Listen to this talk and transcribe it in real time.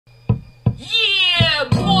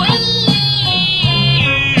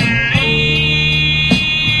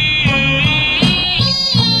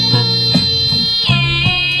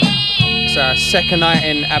second night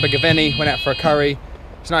in Abergavenny, went out for a curry.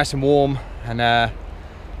 It's nice and warm, and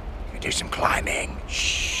we do some climbing.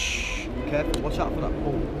 Shh. Be careful, watch out for that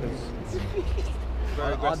pole.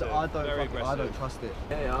 Very aggressive. I don't trust it.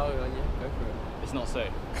 Yeah, go for it. It's not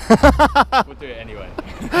safe. We'll do it anyway.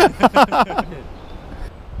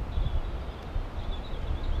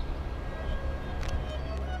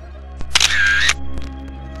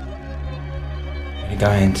 We're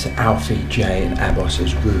going to Alfie, Jay and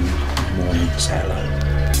Abos's room in the morning to say hello.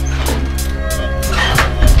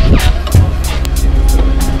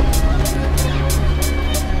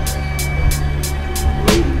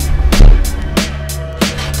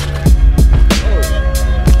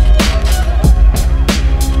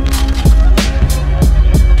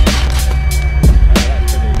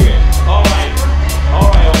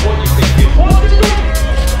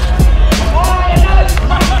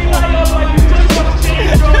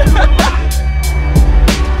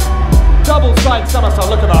 Somersault,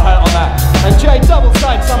 look at the height on that. And Jay, double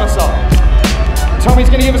side somersault. Tommy's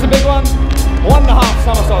going to give us a big one. 1.5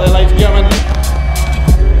 somersault there, ladies and gentlemen.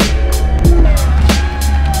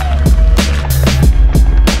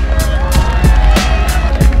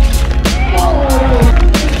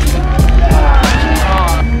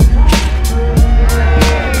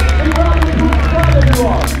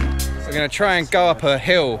 We're going to try and go up a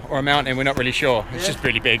hill or a mountain, we're not really sure. It's just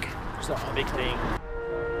really big. It's not a big thing.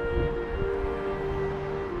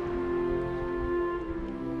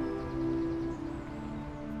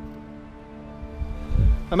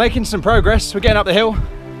 I'm making some progress. We're getting up the hill.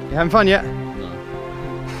 You having fun yet? No.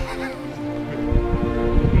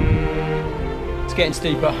 It's getting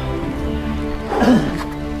steeper.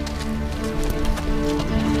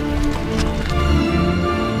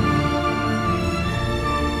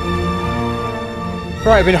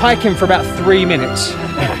 Right, I've been hiking for about 3 minutes.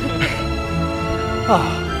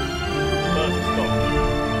 Oh.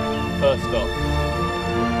 First stop.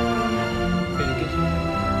 Feeling good?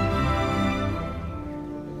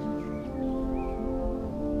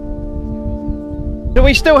 Are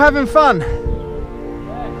we still having fun? Yes.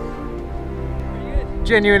 Pretty good.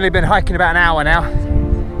 Genuinely been hiking about an hour now.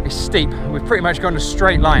 It's steep. We've pretty much gone a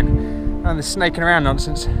straight line. None of the snaking around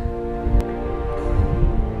nonsense.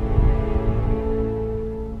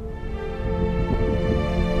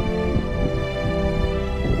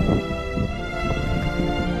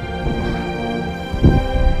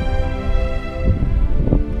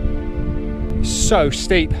 So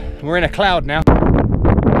steep. We're in a cloud now.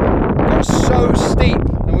 Got so steep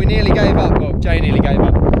and we nearly gave up. Well, Jay nearly gave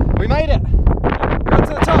up. We made it. We got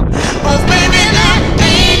to the top.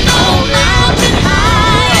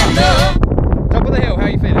 Top of the hill, how are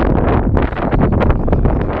you feeling?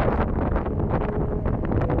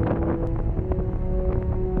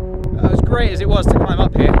 As great as it was to climb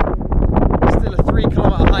up here, it's still a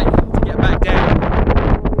 3-kilometre hike to get back down.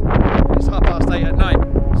 It's 8:30 at night,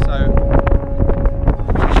 so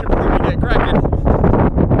get cracking.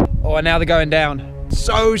 Oh, and now they're going down.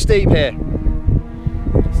 So steep here.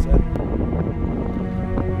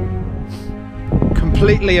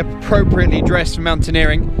 Completely appropriately dressed for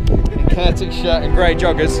mountaineering. In Kinetix shirt and grey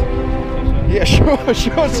joggers. Yeah,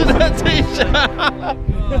 shorts and a t-shirt.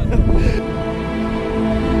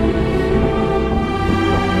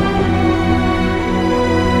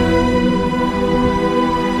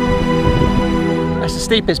 That's the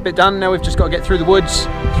steepest bit done. Now we've just got to get through the woods,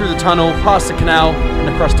 through the tunnel, past the canal and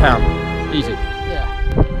across town. Easy. Yeah.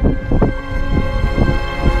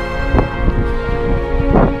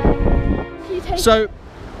 So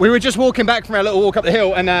we were just walking back from our little walk up the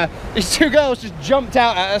hill and these two girls just jumped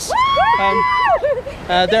out at us.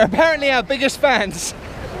 They're apparently our biggest fans.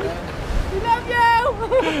 We love you!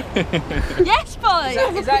 Yes, boys!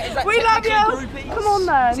 Is that we love you! Groupies? Come on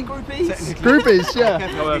then. Is it groupies? Groupies,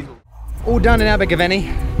 yeah. All done in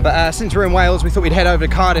Abergavenny, but since we're in Wales, we thought we'd head over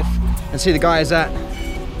to Cardiff and see the guys at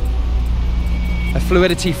a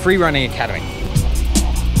Fluidity Freerunning Academy.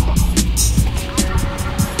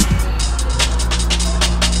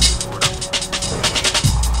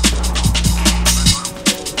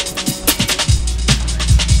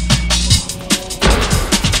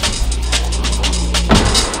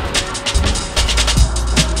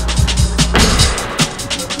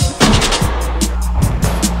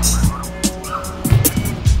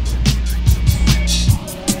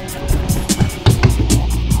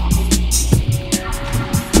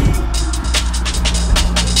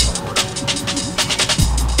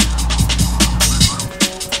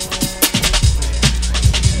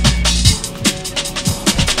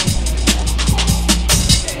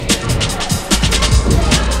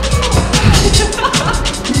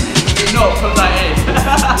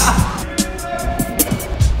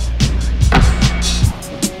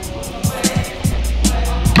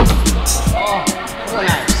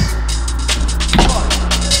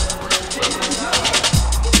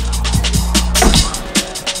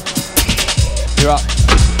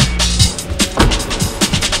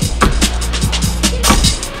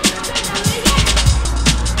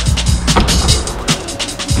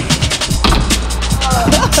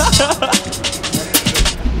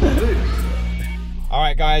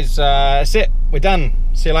 that's it. We're done.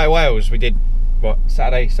 See you later, Wales. We did what?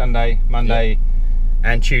 Saturday, Sunday, Monday,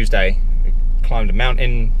 and Tuesday. We climbed a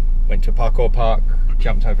mountain, went to a parkour park,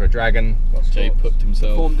 jumped over a dragon. Jay pooped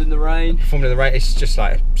himself. Performed in the rain. Performed in the rain. It's just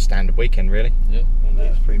like a standard weekend, really. Yeah.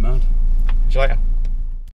 It's pretty mad. See you later.